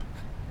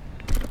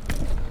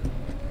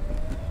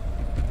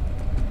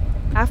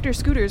After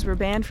scooters were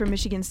banned from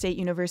Michigan State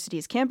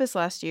University's campus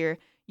last year,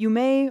 you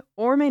may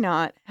or may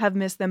not have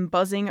missed them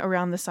buzzing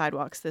around the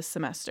sidewalks this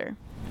semester.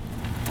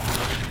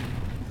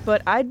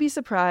 But I'd be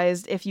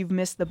surprised if you've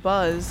missed the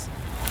buzz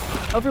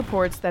of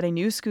reports that a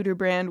new scooter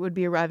brand would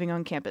be arriving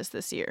on campus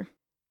this year.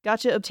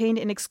 Gotcha obtained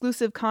an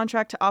exclusive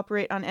contract to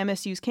operate on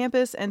MSU's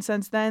campus, and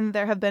since then,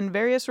 there have been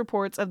various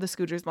reports of the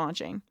scooters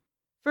launching.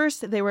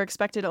 First, they were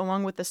expected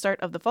along with the start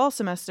of the fall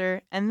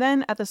semester, and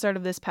then at the start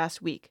of this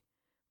past week.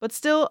 But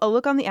still, a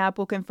look on the app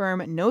will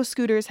confirm no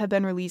scooters have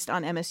been released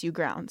on MSU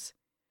grounds.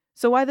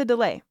 So why the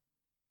delay?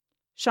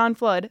 Sean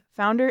Flood,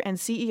 founder and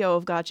CEO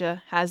of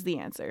Gotcha, has the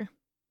answer.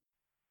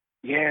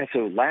 Yeah,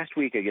 so last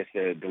week, I guess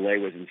the delay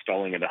was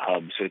installing of the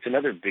hub. So it's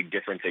another big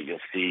difference that you'll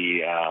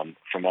see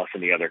from us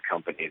and the other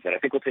companies that I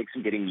think will take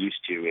some getting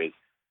used to is,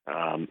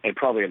 and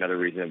probably another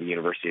reason that the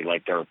university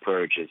liked our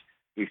approach is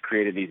we've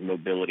created these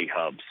mobility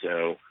hubs.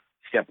 So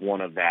step one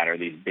of that are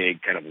these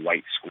big kind of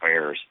white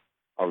squares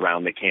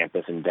around the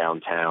campus and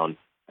downtown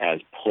as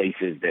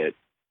places that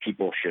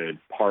people should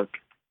park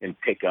and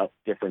pick up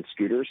different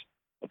scooters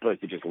opposed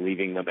to just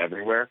leaving them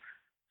everywhere.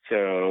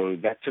 So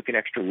that took an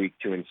extra week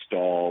to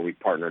install. We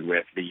partnered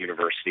with the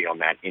university on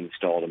that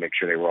install to make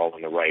sure they were all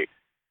in the right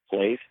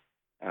place.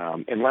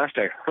 And last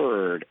I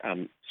heard,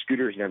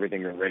 scooters and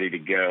everything are ready to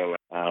go,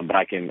 but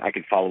I can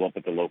follow up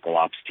with the local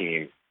ops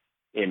team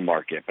in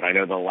market. But I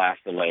know the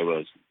last delay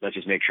was, let's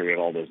just make sure we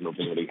have all those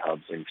mobility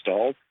hubs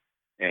installed.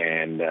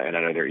 And I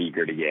know they're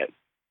eager to get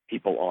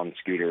people on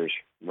scooters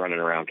running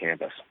around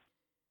campus.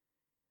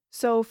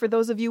 So for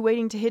those of you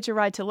waiting to hitch a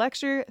ride to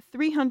lecture,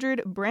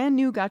 300 brand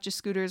new Gotcha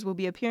scooters will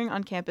be appearing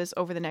on campus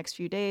over the next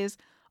few days,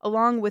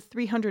 along with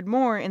 300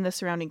 more in the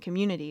surrounding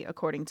community,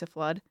 according to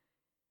Flood.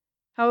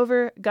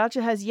 However,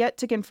 Gotcha has yet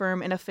to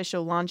confirm an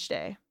official launch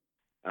day.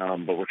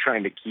 But we're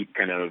trying to keep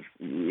kind of,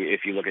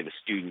 if you look at the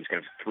students,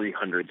 kind of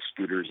 300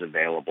 scooters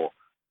available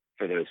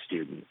for those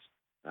students.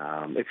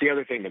 It's the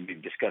other thing that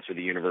we've discussed with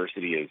the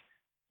university is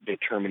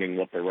determining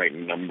what the right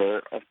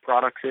number of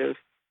products is.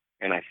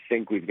 And I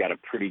think we've got a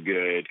pretty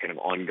good kind of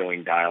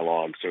ongoing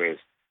dialogue. So as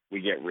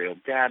we get real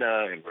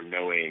data and we're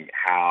knowing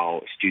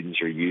how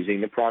students are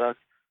using the product,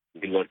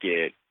 we look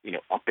at,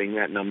 upping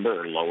that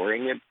number or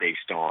lowering it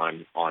based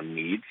on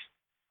needs.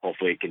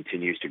 Hopefully it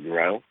continues to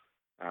grow.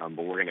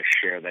 But we're going to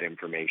share that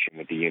information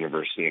with the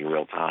university in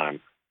real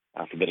time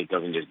so that it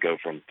doesn't just go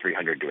from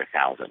 300 to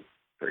 1,000,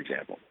 for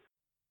example.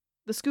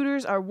 The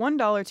scooters are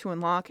 $1 to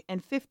unlock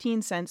and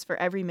 15 cents for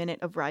every minute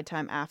of ride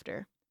time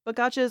after. But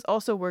Gotcha is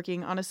also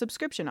working on a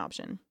subscription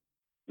option.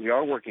 We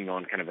are working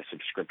on kind of a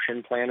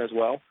subscription plan as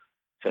well,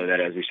 so that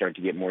as we start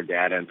to get more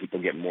data and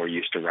people get more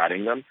used to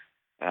riding them,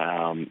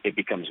 it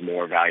becomes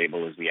more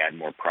valuable as we add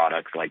more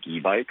products like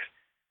e-bikes.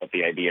 But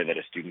the idea that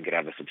a student could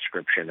have a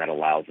subscription that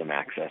allows them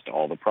access to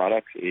all the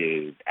products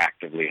is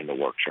actively in the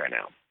works right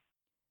now.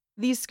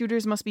 These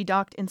scooters must be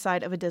docked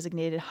inside of a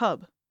designated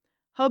hub.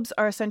 Hubs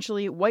are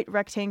essentially white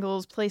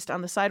rectangles placed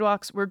on the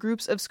sidewalks where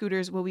groups of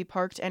scooters will be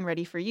parked and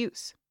ready for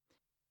use.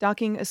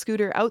 Docking a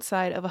scooter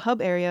outside of a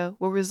hub area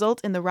will result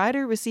in the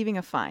rider receiving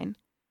a fine.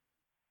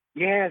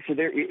 Yeah, so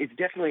it's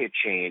definitely a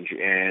change,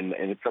 and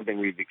it's something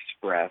we've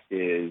expressed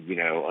is,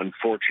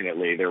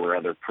 unfortunately there were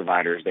other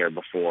providers there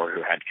before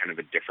who had kind of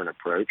a different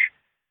approach,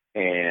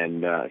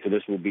 and so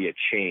this will be a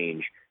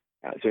change.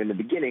 So in the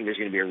beginning, there's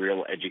going to be a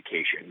real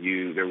education.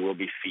 There will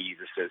be fees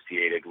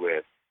associated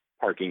with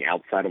parking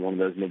outside of one of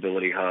those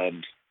mobility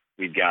hubs.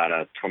 We've got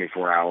a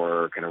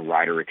 24-hour kind of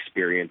rider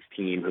experience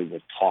team who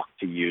will talk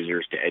to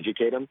users to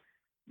educate them.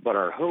 But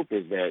our hope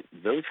is that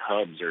those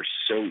hubs are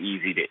so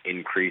easy to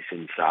increase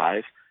in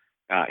size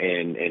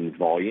and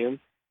volume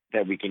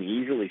that we can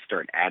easily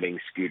start adding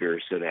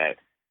scooters so that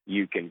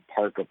you can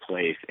park a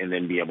place and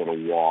then be able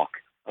to walk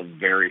a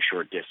very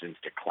short distance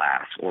to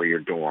class or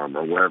your dorm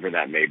or wherever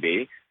that may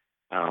be.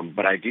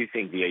 But I do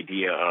think the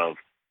idea of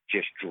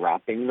just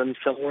dropping them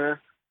somewhere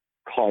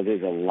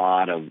causes a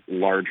lot of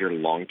larger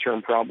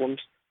long-term problems.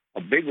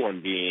 A big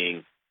one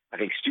being, I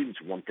think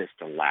students want this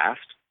to last.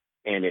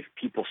 And if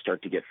people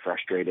start to get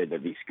frustrated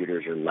that these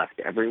scooters are left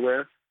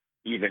everywhere,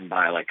 even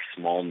by like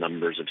small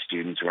numbers of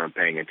students who aren't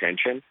paying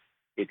attention,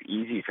 it's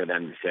easy for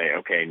them to say,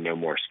 okay, no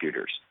more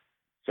scooters.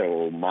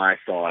 So my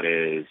thought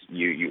is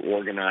you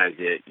organize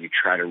it, you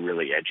try to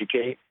really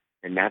educate,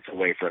 and that's a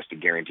way for us to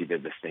guarantee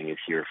that this thing is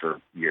here for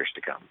years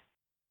to come.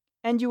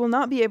 And you will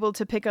not be able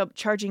to pick up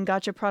charging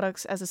Gotcha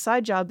products as a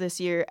side job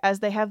this year, as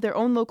they have their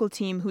own local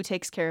team who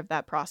takes care of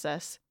that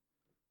process.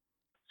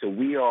 So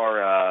we are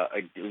a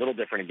little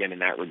different again in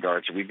that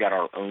regard. So we've got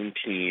our own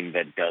team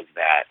that does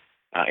that,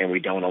 and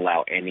we don't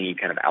allow any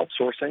kind of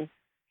outsourcing.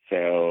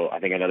 So I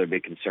think another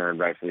big concern,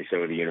 rightfully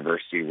so, with the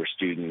university were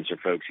students or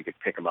folks who could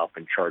pick them up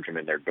and charge them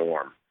in their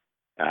dorm,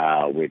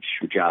 which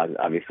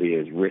obviously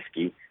is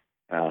risky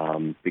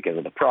because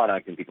of the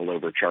product and people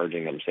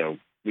overcharging them. So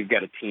we've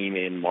got a team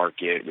in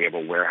market. We have a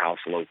warehouse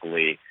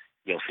locally.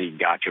 You'll see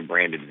Gotcha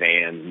branded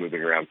vans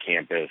moving around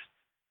campus,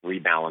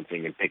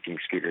 rebalancing and picking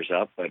scooters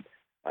up. But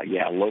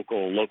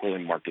local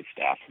in market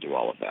staff do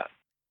all of that.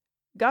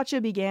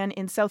 Gotcha began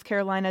in South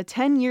Carolina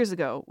 10 years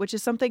ago, which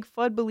is something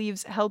Flood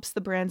believes helps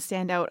the brand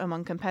stand out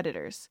among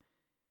competitors.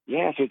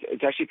 Yeah, so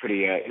it's actually a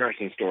pretty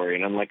interesting story.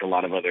 And unlike a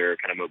lot of other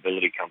kind of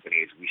mobility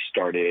companies, we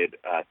started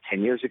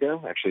 10 years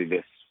ago. Actually,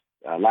 this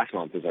last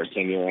month is our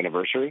 10-year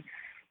anniversary.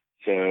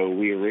 So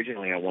we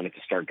originally, I wanted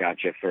to start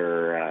Gotcha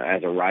for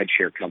as a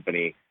rideshare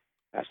company,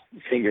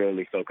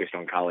 singularly focused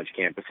on college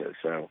campuses.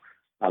 So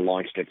I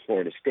launched at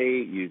Florida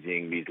State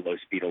using these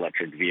low-speed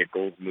electric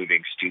vehicles,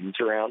 moving students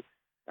around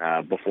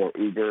before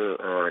Uber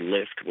or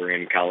Lyft were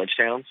in college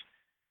towns.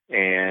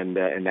 And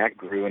that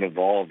grew and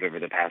evolved over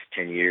the past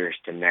 10 years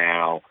to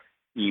now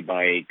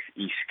e-bikes,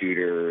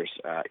 e-scooters,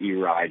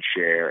 e-ride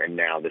share, and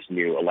now this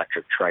new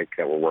electric trike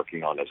that we're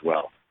working on as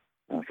well.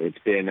 So it's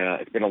been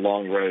a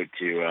long road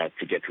to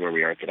get to where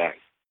we are today.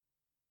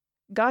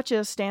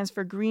 Gotcha stands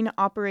for Green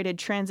Operated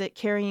Transit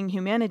Carrying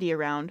Humanity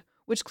Around,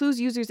 which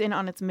clues users in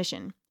on its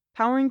mission,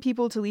 powering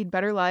people to lead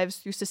better lives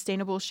through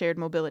sustainable shared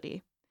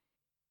mobility.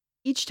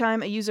 Each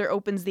time a user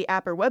opens the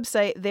app or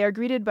website, they are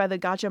greeted by the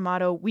Gotcha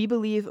motto, "We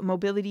believe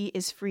mobility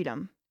is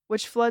freedom,"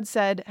 which Flood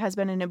said has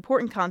been an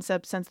important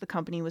concept since the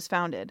company was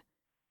founded.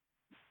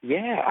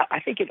 Yeah, I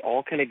think it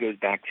all kind of goes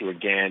back to,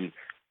 again,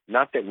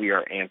 not that we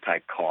are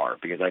anti-car,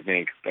 because I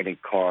think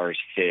cars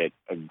fit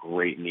a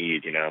great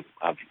need. You know,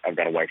 I've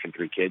got a wife and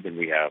 3 kids, and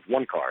we have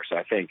 1 car, so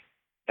I think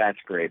that's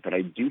great. But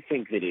I do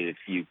think that if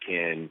you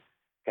can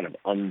kind of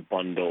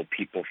unbundle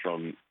people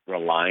from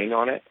relying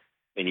on it,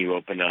 and you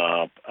open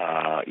up,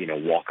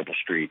 walkable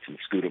streets and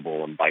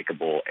scootable and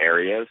bikeable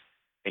areas,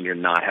 and you're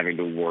not having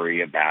to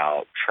worry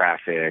about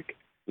traffic,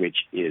 which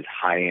is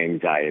high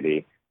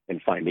anxiety,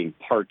 and finding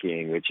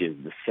parking, which is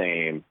the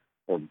same,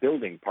 or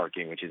building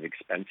parking, which is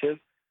expensive,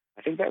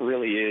 I think that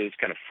really is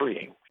kind of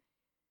freeing.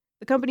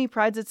 The company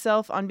prides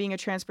itself on being a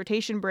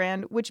transportation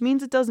brand, which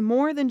means it does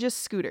more than just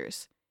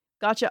scooters.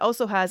 Gotcha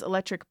also has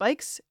electric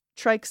bikes,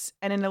 trikes,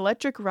 and an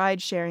electric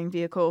ride-sharing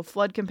vehicle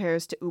Flood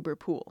compares to Uber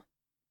Pool.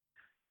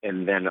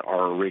 And then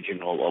our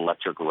original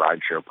electric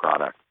rideshare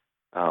product,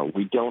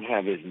 we don't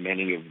have as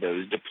many of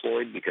those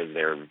deployed because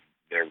they're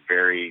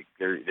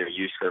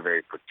used for a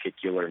very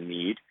particular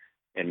need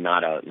and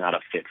not a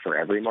fit for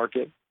every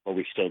market, but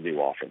we still do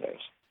offer those.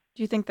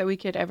 Do you think that we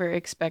could ever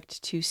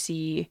expect to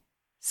see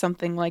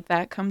something like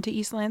that come to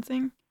East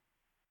Lansing?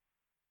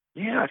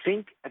 Yeah, I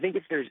think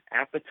if there's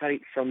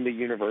appetite from the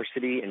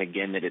university, and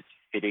again that it's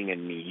fitting a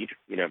need,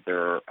 if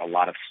there are a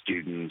lot of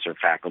students or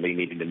faculty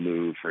needing to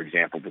move, for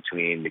example,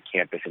 between the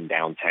campus and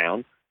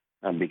downtown,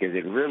 because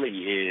it really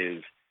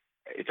is,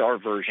 it's our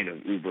version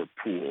of Uber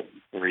Pool,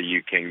 where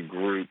you can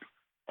group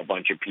a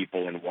bunch of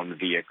people in one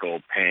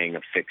vehicle paying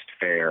a fixed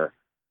fare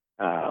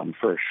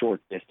for a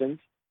short distance.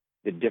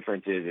 The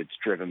difference is it's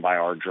driven by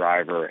our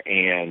driver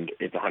and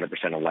it's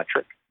 100%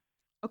 electric.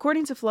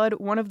 According to Flood,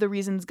 one of the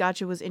reasons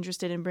Gotcha was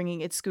interested in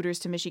bringing its scooters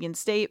to Michigan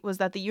State was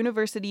that the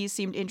university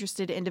seemed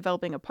interested in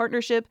developing a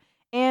partnership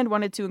and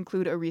wanted to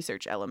include a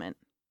research element.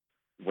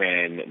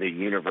 When the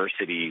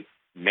university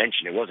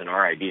mentioned, it wasn't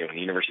our idea, when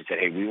the university said,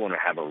 hey, we want to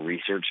have a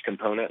research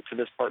component to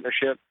this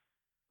partnership,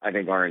 I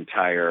think our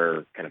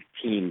entire kind of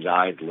team's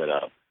eyes lit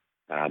up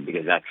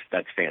because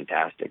that's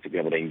fantastic to be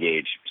able to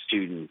engage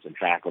students and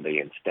faculty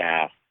and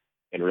staff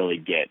and really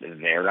get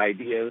their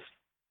ideas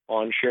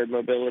on shared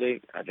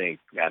mobility. I think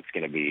that's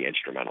going to be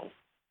instrumental.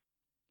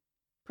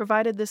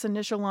 Provided this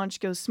initial launch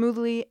goes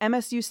smoothly,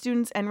 MSU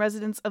students and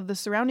residents of the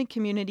surrounding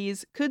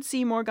communities could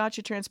see more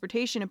Gotcha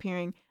transportation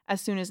appearing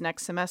as soon as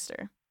next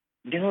semester.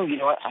 No,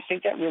 I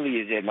think that really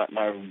is it.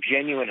 My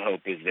genuine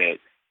hope is that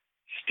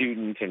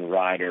students and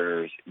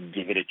riders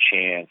give it a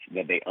chance,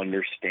 that they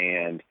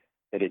understand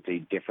that it's a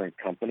different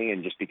company,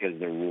 and just because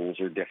the rules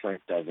are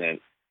different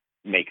doesn't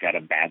make that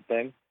a bad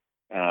thing.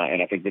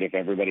 And I think that if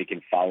everybody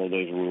can follow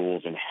those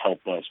rules and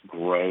help us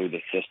grow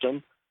the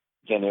system,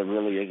 then there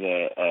really is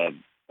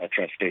a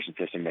transportation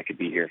system that could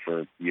be here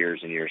for years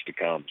and years to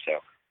come. So,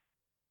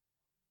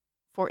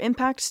 for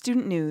Impact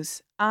Student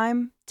News,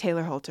 I'm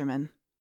Taylor Haelterman.